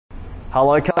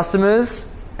Hello customers,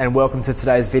 and welcome to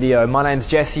today's video. My name's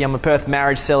Jesse, I'm a Perth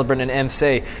marriage celebrant and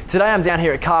MC. Today I'm down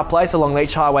here at Carr Place along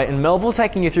Leach Highway in Melville,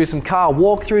 taking you through some car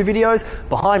walkthrough videos.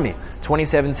 Behind me,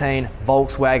 2017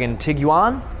 Volkswagen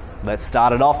Tiguan. Let's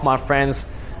start it off, my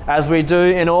friends, as we do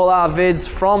in all our vids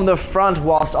from the front,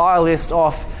 whilst I list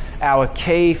off our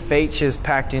key features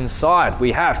packed inside.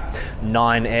 We have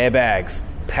 9 airbags,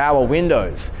 power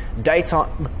windows,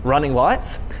 daytime running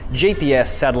lights, GPS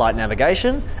satellite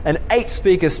navigation, an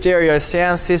 8-speaker stereo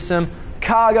sound system,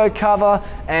 cargo cover,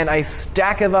 and a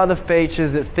stack of other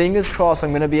features that, fingers crossed,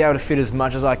 I'm going to be able to fit as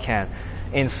much as I can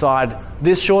inside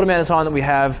this short amount of time that we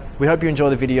have. We hope you enjoy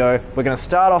the video. We're going to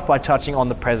start off by touching on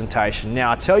the presentation.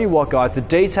 Now, I tell you what, guys, the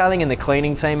detailing and the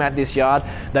cleaning team at this yard,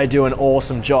 they do an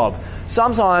awesome job.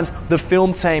 Sometimes the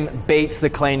film team beats the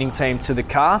cleaning team to the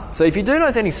car. So if you do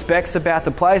notice any specs about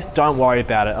the place, don't worry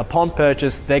about it. Upon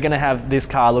purchase, they're going to have this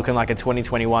car looking like a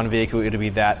 2021 vehicle. It'll be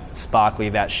that sparkly,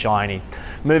 that shiny.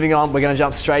 Moving on, we're going to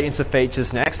jump straight into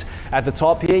features next. At the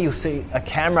top here, you'll see a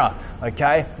camera.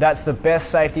 Okay, that's the best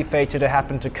safety feature to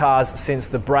happen to cars since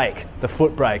the brake, the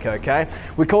foot brake, okay?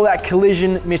 We call that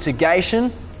collision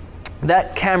mitigation.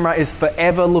 That camera is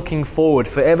forever looking forward,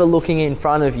 forever looking in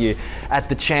front of you at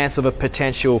the chance of a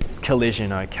potential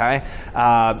collision, okay?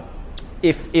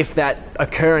 If that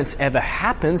occurrence ever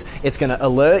happens, it's going to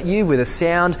alert you with a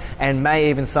sound and may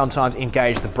even sometimes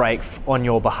engage the brake on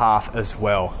your behalf as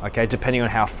well, okay, depending on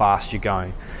how fast you're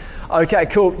going. Okay,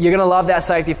 cool. You're going to love that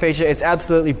safety feature. It's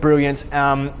absolutely brilliant.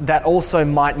 That also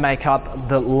might make up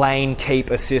the lane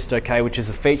keep assist, okay, which is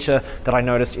a feature that I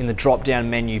noticed in the drop-down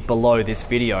menu below this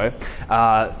video.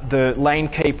 The lane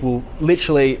keep will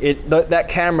literally, that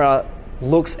camera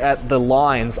looks at the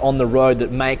lines on the road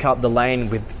that make up the lane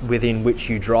within which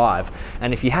you drive.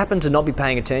 And if you happen to not be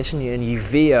paying attention and you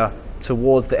veer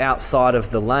towards the outside of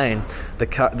the lane, the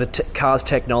car's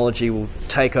technology will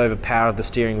take over power of the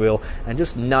steering wheel and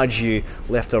just nudge you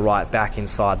left or right back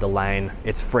inside the lane.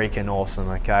 It's freaking awesome,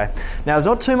 okay? Now, there's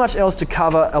not too much else to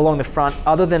cover along the front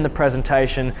other than the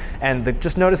presentation, and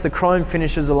just notice the chrome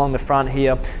finishes along the front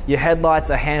here. Your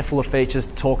headlights, a handful of features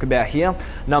to talk about here.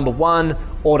 Number 1,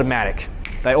 automatic.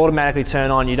 They automatically turn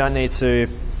on. You don't need to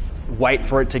wait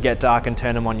for it to get dark and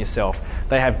turn them on yourself.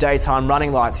 They have daytime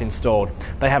running lights installed.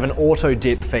 They have an auto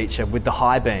dip feature with the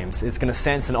high beams. It's going to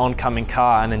sense an oncoming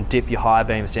car and then dip your high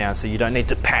beams down, so you don't need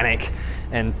to panic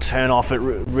and turn off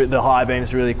the high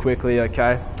beams really quickly,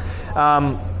 okay?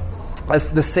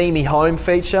 As the See Me Home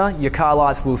feature, your car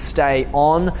lights will stay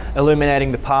on,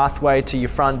 illuminating the pathway to your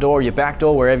front door, your back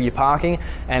door, wherever you're parking,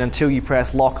 and until you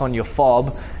press lock on your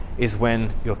fob is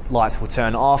when your lights will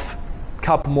turn off.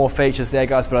 Couple more features there,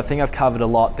 guys, but I think I've covered a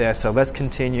lot there, so let's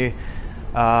continue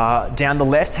down the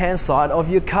left hand side of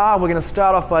your car. We're going to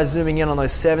start off by zooming in on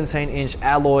those 17-inch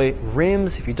alloy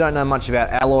rims. If you don't know much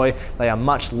about alloy, they are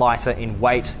much lighter in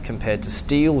weight compared to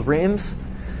steel rims.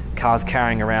 Cars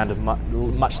carrying around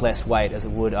much less weight as it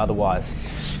would otherwise.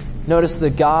 Notice the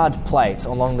guard plates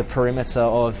along the perimeter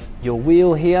of your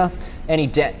wheel here.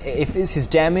 If this is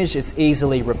damaged, it's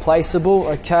easily replaceable,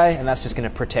 okay, and that's just going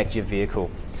to protect your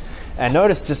vehicle. And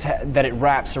notice just that it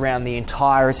wraps around the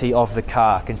entirety of the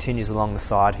car, continues along the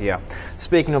side here.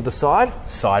 Speaking of the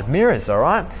side mirrors, all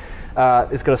right?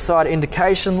 It's got a side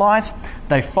indication light.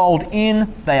 They fold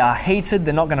in, they are heated,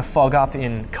 they're not going to fog up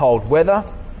in cold weather,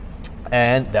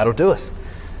 and that'll do us.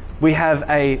 We have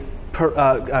a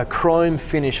chrome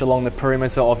finish along the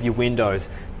perimeter of your windows.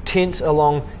 Tint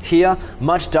along here,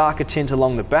 much darker tint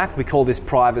along the back. We call this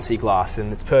privacy glass,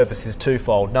 and its purpose is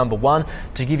twofold. Number 1,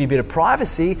 to give you a bit of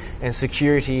privacy and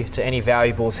security to any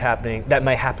valuables that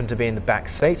may happen to be in the back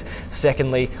seats.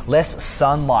 Secondly, less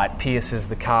sunlight pierces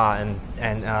the car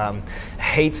and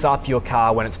heats up your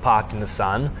car when it's parked in the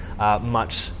sun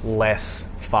much less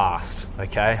fast,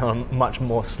 okay, much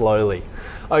more slowly.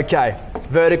 Okay,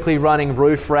 vertically running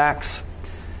roof racks.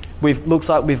 Looks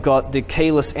like we've got the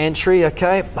keyless entry,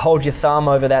 okay? Hold your thumb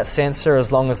over that sensor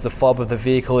as long as the fob of the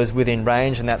vehicle is within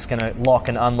range, and that's going to lock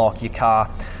and unlock your car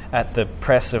at the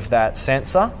press of that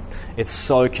sensor. It's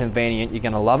so convenient, you're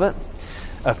going to love it.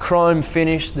 A chrome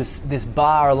finish, this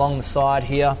bar along the side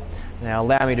here. Now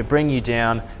allow me to bring you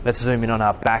down. Let's zoom in on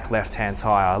our back left-hand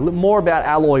tyre. More about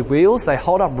alloy wheels. They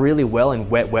hold up really well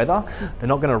in wet weather. They're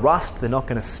not going to rust, they're not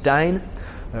going to stain.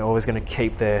 They're always going to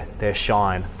keep their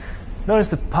shine.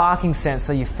 Notice the parking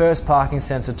sensor, your first parking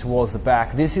sensor towards the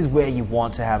back. This is where you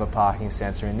want to have a parking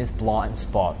sensor, in this blind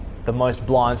spot, the most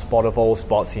blind spot of all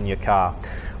spots in your car.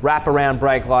 Wrap around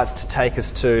brake lights to take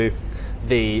us to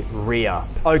the rear.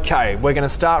 Okay, we're going to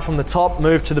start from the top,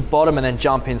 move to the bottom, and then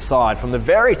jump inside. From the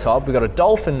very top, we've got a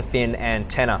dolphin fin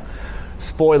antenna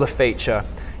spoiler feature.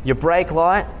 Your brake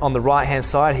light on the right hand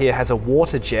side here has a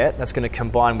water jet that's going to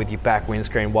combine with your back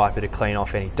windscreen wiper to clean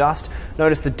off any dust.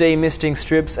 Notice the demisting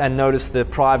strips and notice the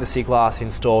privacy glass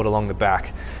installed along the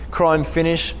back. Chrome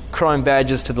finish, chrome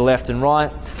badges to the left and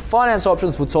right. Finance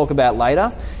options we'll talk about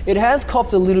later. It has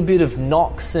copped a little bit of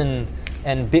knocks and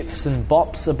bips and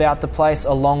bops about the place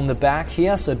along the back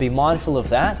here, so be mindful of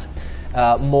that.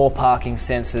 More parking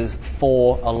sensors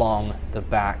for along the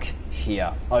back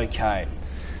here. Okay,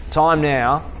 time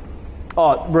now.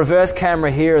 Oh, reverse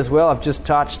camera here as well. I've just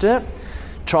touched it,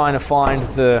 trying to find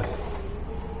the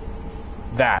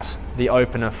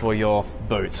opener for your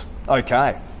boot.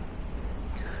 Okay.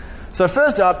 So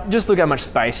first up, just look how much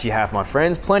space you have, my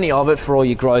friends. Plenty of it for all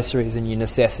your groceries and your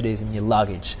necessities and your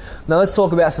luggage. Now let's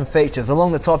talk about some features.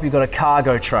 Along the top, you've got a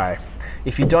cargo tray.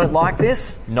 If you don't like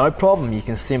this, no problem. You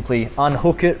can simply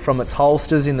unhook it from its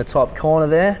holsters in the top corner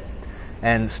there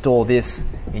and store this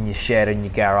in your shed or in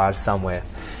your garage somewhere.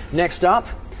 Next up,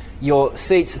 your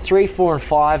seats 3, 4 and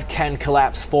 5 can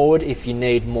collapse forward if you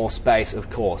need more space, of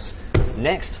course.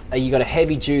 Next, you got a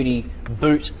heavy duty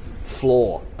boot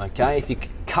floor, okay? If you're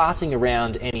carting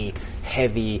around any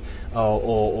heavy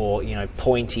or you know,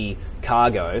 pointy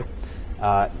cargo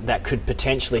that could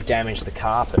potentially damage the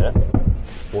carpet,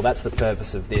 well, that's the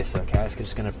purpose of this, okay? It's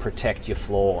just going to protect your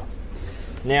floor.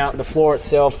 Now, the floor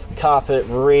itself, carpet,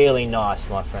 really nice,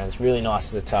 my friends, really nice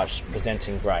to the touch,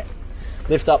 presenting great.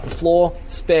 Lift up the floor,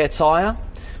 spare tyre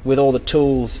with all the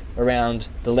tools around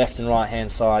the left and right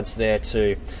hand sides there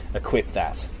to equip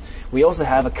that. We also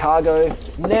have a cargo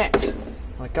net,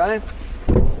 okay?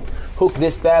 Hook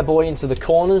this bad boy into the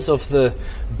corners of the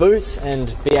boot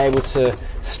and be able to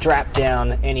strap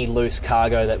down any loose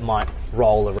cargo that might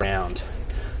roll around.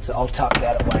 So I'll tuck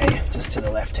that away just to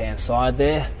the left hand side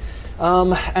there.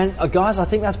 Guys, I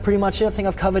think that's pretty much it. I think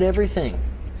I've covered everything.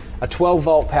 A 12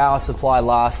 volt power supply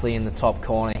lastly in the top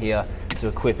corner here to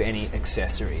equip any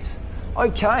accessories.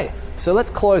 Okay, so let's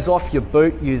close off your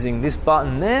boot using this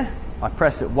button there. I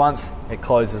press it once, it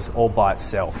closes all by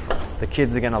itself. The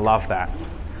kids are going to love that.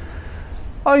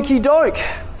 Okie doke,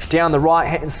 down the right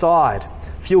hand side.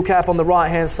 Fuel cap on the right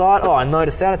hand side. Oh, I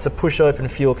noticed that, it's a push open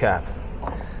fuel cap.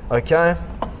 Okay,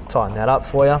 tighten that up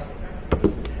for you.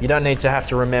 You don't need to have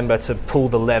to remember to pull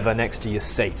the lever next to your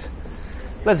seat.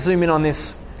 Let's zoom in on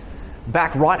this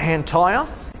back right hand tyre.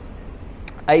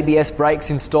 ABS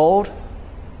brakes installed.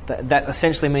 That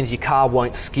essentially means your car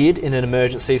won't skid in an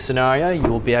emergency scenario. You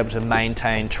will be able to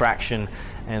maintain traction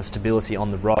and stability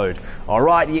on the road. All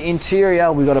right, your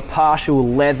interior, we've got a partial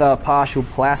leather, partial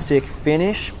plastic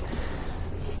finish.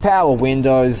 Power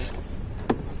windows.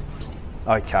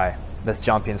 Okay, let's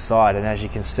jump inside, and as you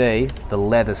can see, the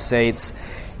leather seats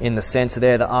in the center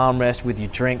there, the armrest with your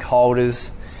drink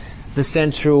holders. The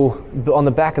central, on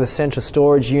the back of the central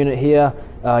storage unit here,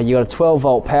 you got a 12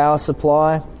 volt power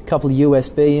supply, a couple of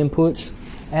USB inputs,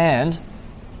 and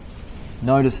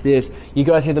notice this, you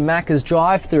go through the Macca's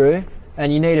drive-through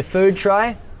and you need a food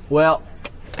tray. Well,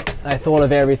 they thought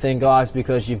of everything, guys,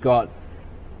 because you've got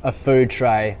a food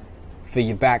tray for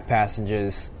your back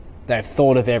passengers. They've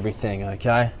thought of everything,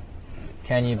 okay?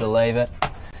 Can you believe it?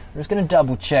 I'm just going to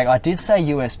double check. I did say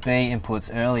USB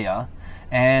inputs earlier,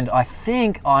 and I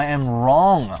think I am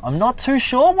wrong. I'm not too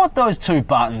sure what those two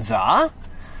buttons are.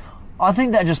 I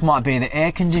think that just might be the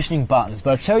air conditioning buttons.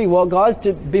 But I tell you what, guys,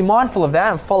 to be mindful of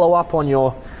that and follow up on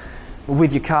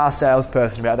with your car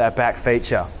salesperson about that back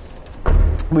feature.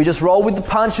 We just roll with the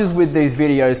punches with these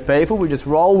videos, people. We just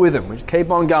roll with them. We just keep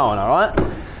on going, all right?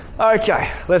 Okay,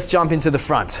 let's jump into the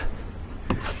front.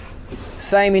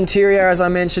 Same interior as I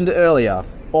mentioned earlier.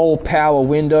 All power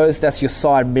windows, that's your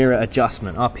side mirror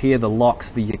adjustment. Up here, the locks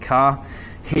for your car.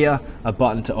 Here, a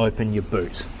button to open your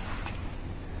boot.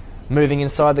 Moving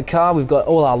inside the car, we've got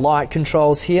all our light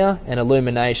controls here and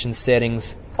illumination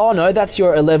settings. Oh no, that's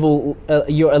your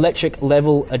electric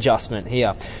level adjustment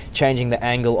here, changing the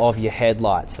angle of your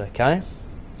headlights, okay?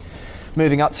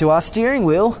 Moving up to our steering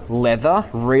wheel, leather,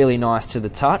 really nice to the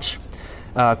touch.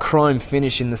 Chrome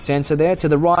finish in the center there. To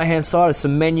the right hand side are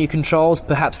some menu controls,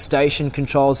 perhaps station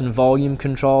controls and volume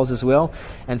controls as well.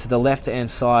 And to the left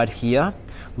hand side here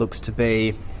looks to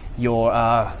be your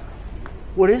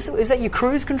what is that, your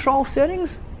cruise control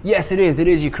settings? Yes, it is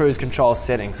your cruise control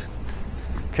settings.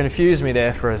 Confused me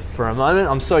there for a moment.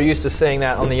 I'm so used to seeing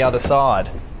that on the other side.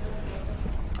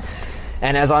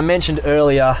 And as I mentioned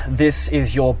earlier, this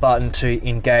is your button to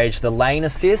engage the lane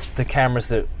assist, the cameras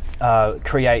that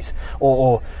create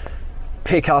or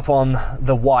pick up on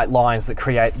the white lines that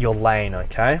create your lane,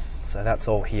 okay? So that's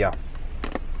all here.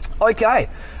 Okay,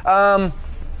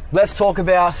 let's talk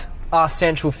about our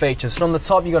central features. From the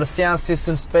top, you've got a sound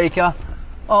system speaker.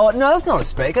 Oh, no, that's not a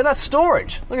speaker, that's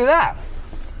storage. Look at that.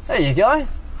 There you go.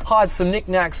 Hide some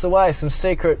knickknacks away, some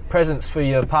secret presents for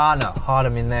your partner. Hide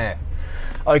them in there.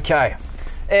 Okay,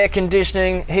 air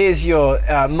conditioning. Here's your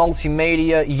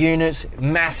multimedia unit.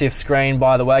 Massive screen,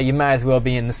 by the way. You may as well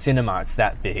be in the cinema, it's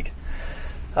that big.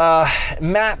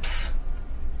 Maps,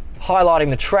 highlighting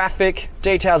the traffic,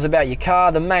 details about your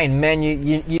car, the main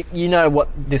menu. You know what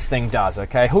this thing does,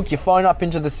 okay? Hook your phone up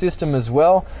into the system as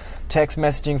well. Text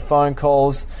messaging, phone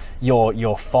calls,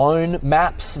 your phone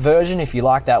maps version if you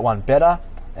like that one better,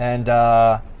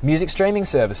 and music streaming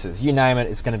services. You name it,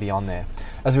 it's going to be on there.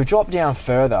 As we drop down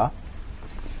further,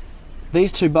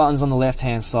 these two buttons on the left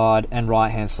hand side and right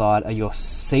hand side are your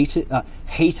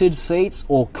heated seats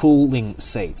or cooling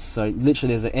seats. So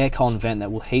literally there's an aircon vent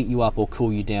that will heat you up or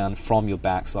cool you down from your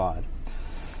backside.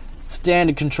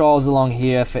 Standard controls along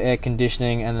here for air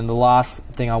conditioning, and then the last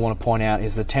thing I want to point out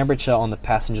is the temperature on the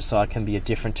passenger side can be a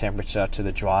different temperature to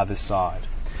the driver's side.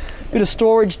 Bit of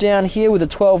storage down here with a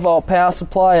 12-volt power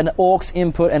supply, an aux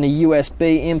input and a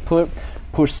USB input.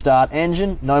 Push start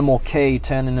engine, no more key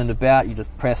turning it about, you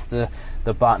just press the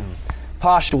button.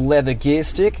 Partial leather gear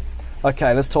stick.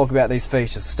 Okay, let's talk about these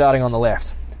features, starting on the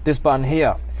left. This button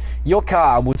here. Your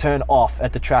car will turn off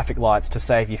at the traffic lights to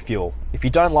save you fuel. If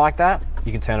you don't like that,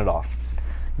 you can turn it off.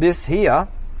 This here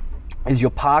is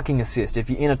your parking assist. If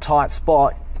you're in a tight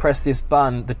spot, press this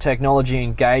button, the technology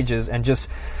engages and just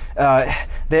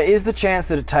there is the chance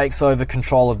that it takes over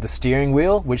control of the steering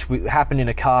wheel, which happened in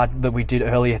a car that we did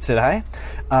earlier today,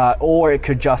 or it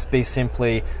could just be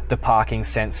simply the parking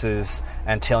sensors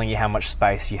and telling you how much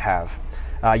space you have.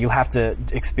 You'll have to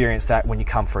experience that when you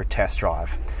come for a test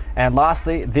drive. And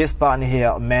lastly, this button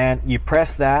here, man, you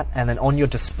press that and then on your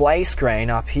display screen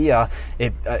up here,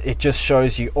 it just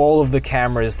shows you all of the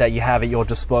cameras that you have at your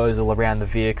disposal around the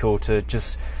vehicle to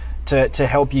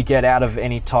help you get out of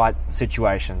any tight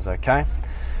situations, okay?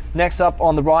 Next up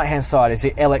on the right hand side is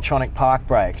the electronic park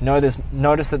brake. Notice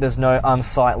that there's no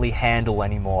unsightly handle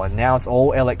anymore. Now it's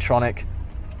all electronic.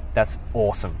 That's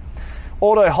awesome.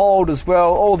 Auto hold as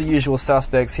well, all the usual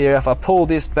suspects here. If I pull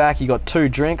this back, you got two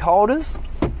drink holders,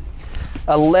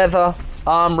 a leather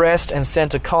armrest and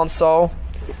center console.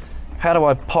 How do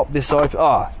I pop this open?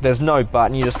 Oh, there's no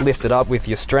button, you just lift it up with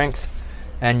your strength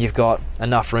and you've got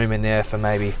enough room in there for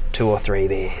maybe 2 or 3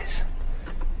 beers.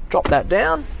 Drop that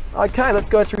down. Okay, let's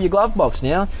go through your glove box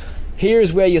now. Here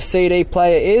is where your CD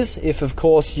player is, if of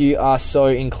course you are so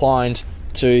inclined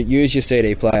to use your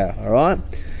CD player, alright?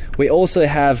 We also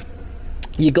have,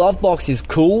 your glove box is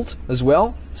cooled as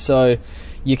well, so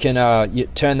you can you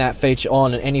turn that feature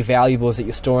on and any valuables that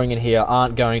you're storing in here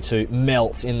aren't going to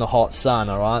melt in the hot sun,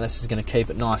 alright? This is going to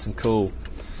keep it nice and cool.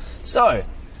 So,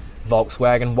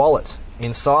 Volkswagen wallet.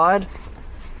 Inside,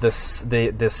 the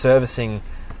servicing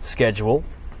schedule.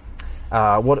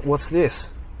 What's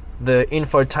this? The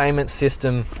infotainment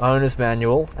system owner's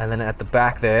manual, and then at the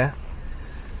back there,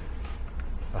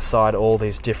 aside all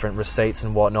these different receipts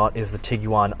and whatnot, is the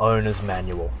Tiguan owner's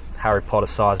manual. Harry Potter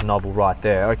sized novel right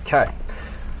there. Okay,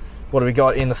 what do we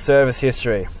got in the service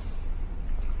history?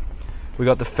 We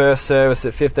got the first service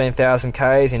at 15,000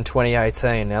 Ks in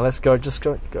 2018. Now let's go.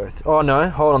 Oh no,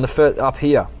 hold on. The first up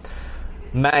here,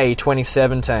 May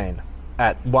 2017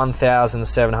 at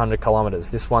 1,700 kilometers.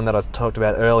 This one that I talked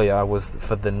about earlier was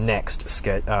for the next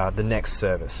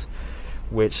service,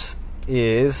 which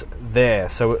is there.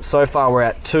 So far we're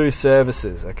at 2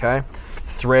 services. Okay,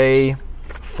 3,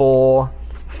 4,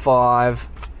 5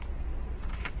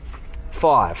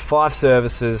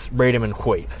 services. Read 'em and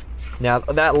weep. Now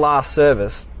that last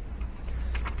service,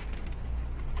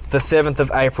 the 7th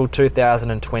of April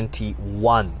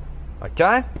 2021.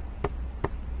 Okay,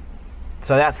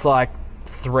 so that's like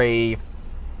three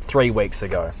weeks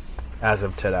ago as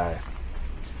of today.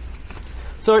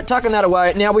 So tucking that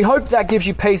away, now we hope that gives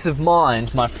you peace of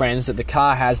mind, my friends, that the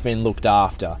car has been looked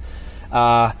after.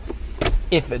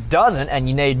 If it doesn't and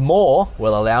you need more,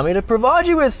 well, allow me to provide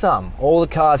you with some. All the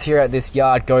cars here at this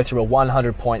yard go through a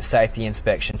 100-point safety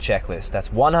inspection checklist.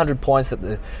 That's 100 points that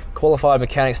the qualified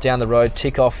mechanics down the road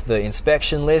tick off the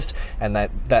inspection list, and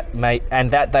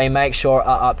that they make sure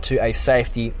are up to a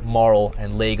safety, moral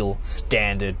and legal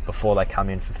standard before they come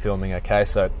in for filming, okay?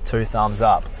 So 2 thumbs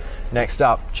up. Next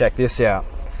up, check this out.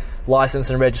 License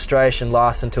and registration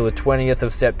lasts until the 20th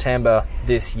of September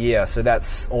this year, so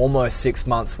that's almost 6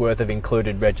 months worth of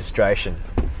included registration.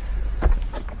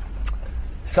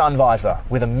 Sun visor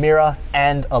with a mirror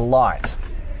and a light.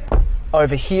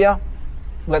 Over here,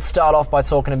 let's start off by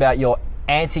talking about your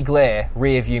anti-glare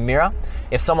rear view mirror.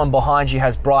 If someone behind you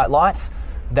has bright lights,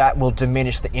 that will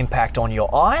diminish the impact on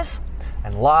your eyes.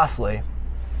 And lastly,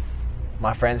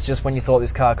 my friends, just when you thought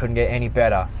this car couldn't get any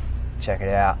better, check it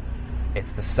out.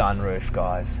 It's the sunroof,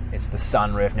 guys. It's the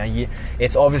sunroof. Now,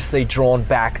 it's obviously drawn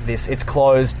back it's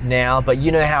closed now, but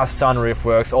you know how a sunroof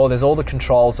works. There's all the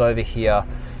controls over here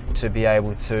to be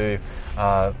able to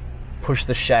push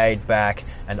the shade back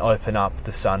and open up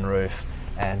the sunroof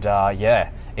and yeah,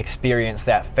 experience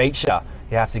that feature.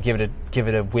 You have to give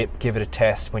it a whip, give it a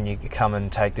test when you come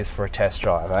and take this for a test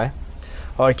drive, eh?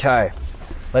 Okay,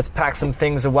 let's pack some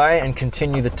things away and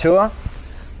continue the tour.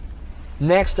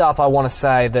 Next up, I want to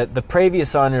say that the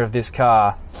previous owner of this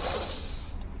car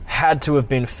had to have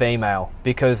been female,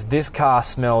 because this car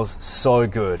smells so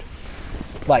good.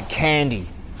 Like candy.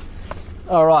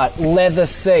 Alright, leather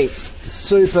seats,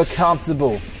 super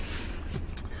comfortable.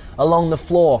 Along the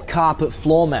floor, carpet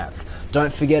floor mats.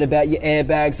 Don't forget about your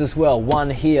airbags as well. One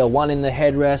here, one in the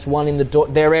headrest, one in the door.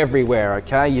 They're everywhere,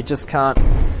 okay? You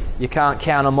can't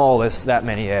count them all. There's that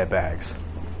many airbags.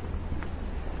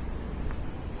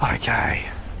 Okay.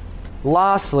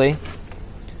 Lastly,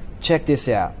 check this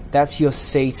out. That's your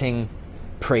seating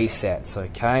presets,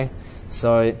 okay?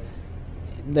 So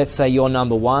let's say you're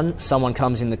number one, someone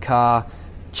comes in the car,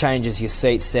 changes your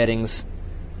seat settings,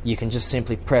 you can just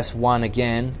simply press 1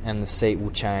 again and the seat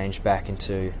will change back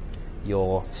into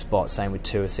your spot. Same with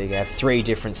 2, so you have 3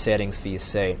 different settings for your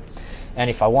seat.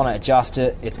 And if I want to adjust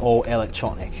it, it's all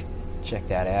electronic. Check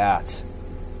that out.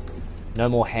 No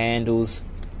more handles,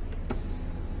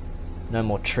 no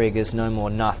more triggers, no more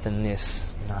nothing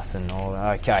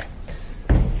okay.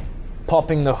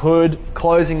 Popping the hood,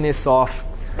 closing this off,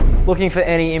 looking for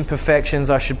any imperfections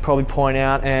I should probably point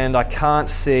out, and I can't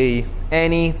see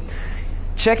any.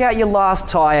 Check out your last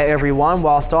tyre, everyone,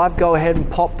 whilst I go ahead and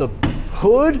pop the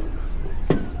hood.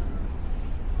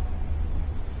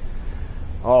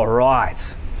 Alright,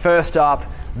 first up,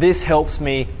 this helps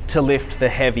me to lift the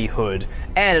heavy hood,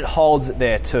 and it holds it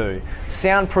there too.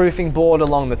 Soundproofing board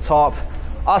along the top.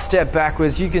 I'll step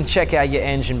backwards, you can check out your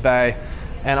engine bay,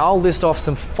 and I'll list off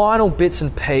some final bits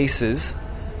and pieces.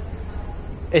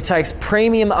 It takes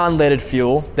premium unleaded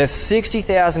fuel. There's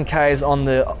 60,000 Ks on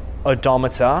the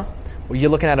odometer. You're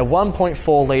looking at a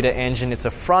 1.4 litre engine. It's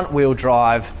a front wheel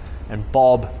drive, and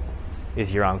Bob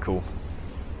is your uncle.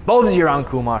 Bob's your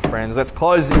uncle, my friends. Let's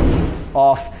close this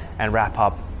off and wrap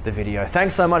up the video.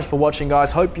 Thanks so much for watching, guys.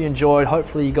 Hope you enjoyed.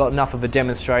 Hopefully you got enough of a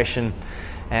demonstration,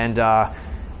 and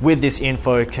with this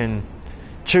info can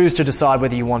choose to decide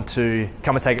whether you want to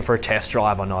come and take it for a test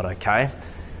drive or not, okay?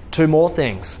 2 more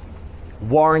things.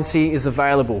 Warranty is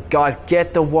available. Guys,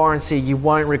 get the warranty. You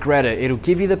won't regret it. It'll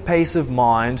give you the peace of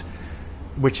mind,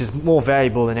 which is more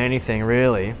valuable than anything,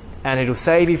 really, and it'll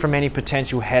save you from any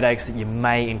potential headaches that you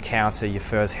may encounter your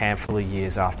first handful of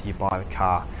years after you buy the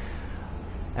car.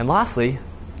 And lastly,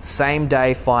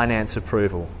 same-day finance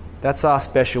approval. That's our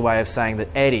special way of saying that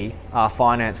Eddie, our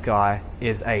finance guy,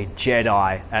 is a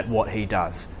Jedi at what he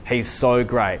does. He's so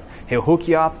great. He'll hook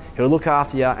you up, he'll look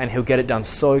after you, and he'll get it done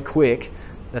so quick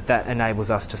that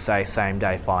enables us to say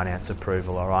same-day finance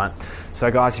approval, all right? So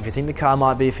guys, if you think the car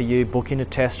might be for you, book in a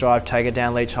test drive, take it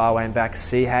down Leach Highway and back,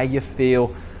 see how you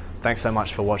feel. Thanks so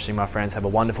much for watching, my friends. Have a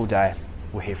wonderful day.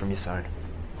 We'll hear from you soon.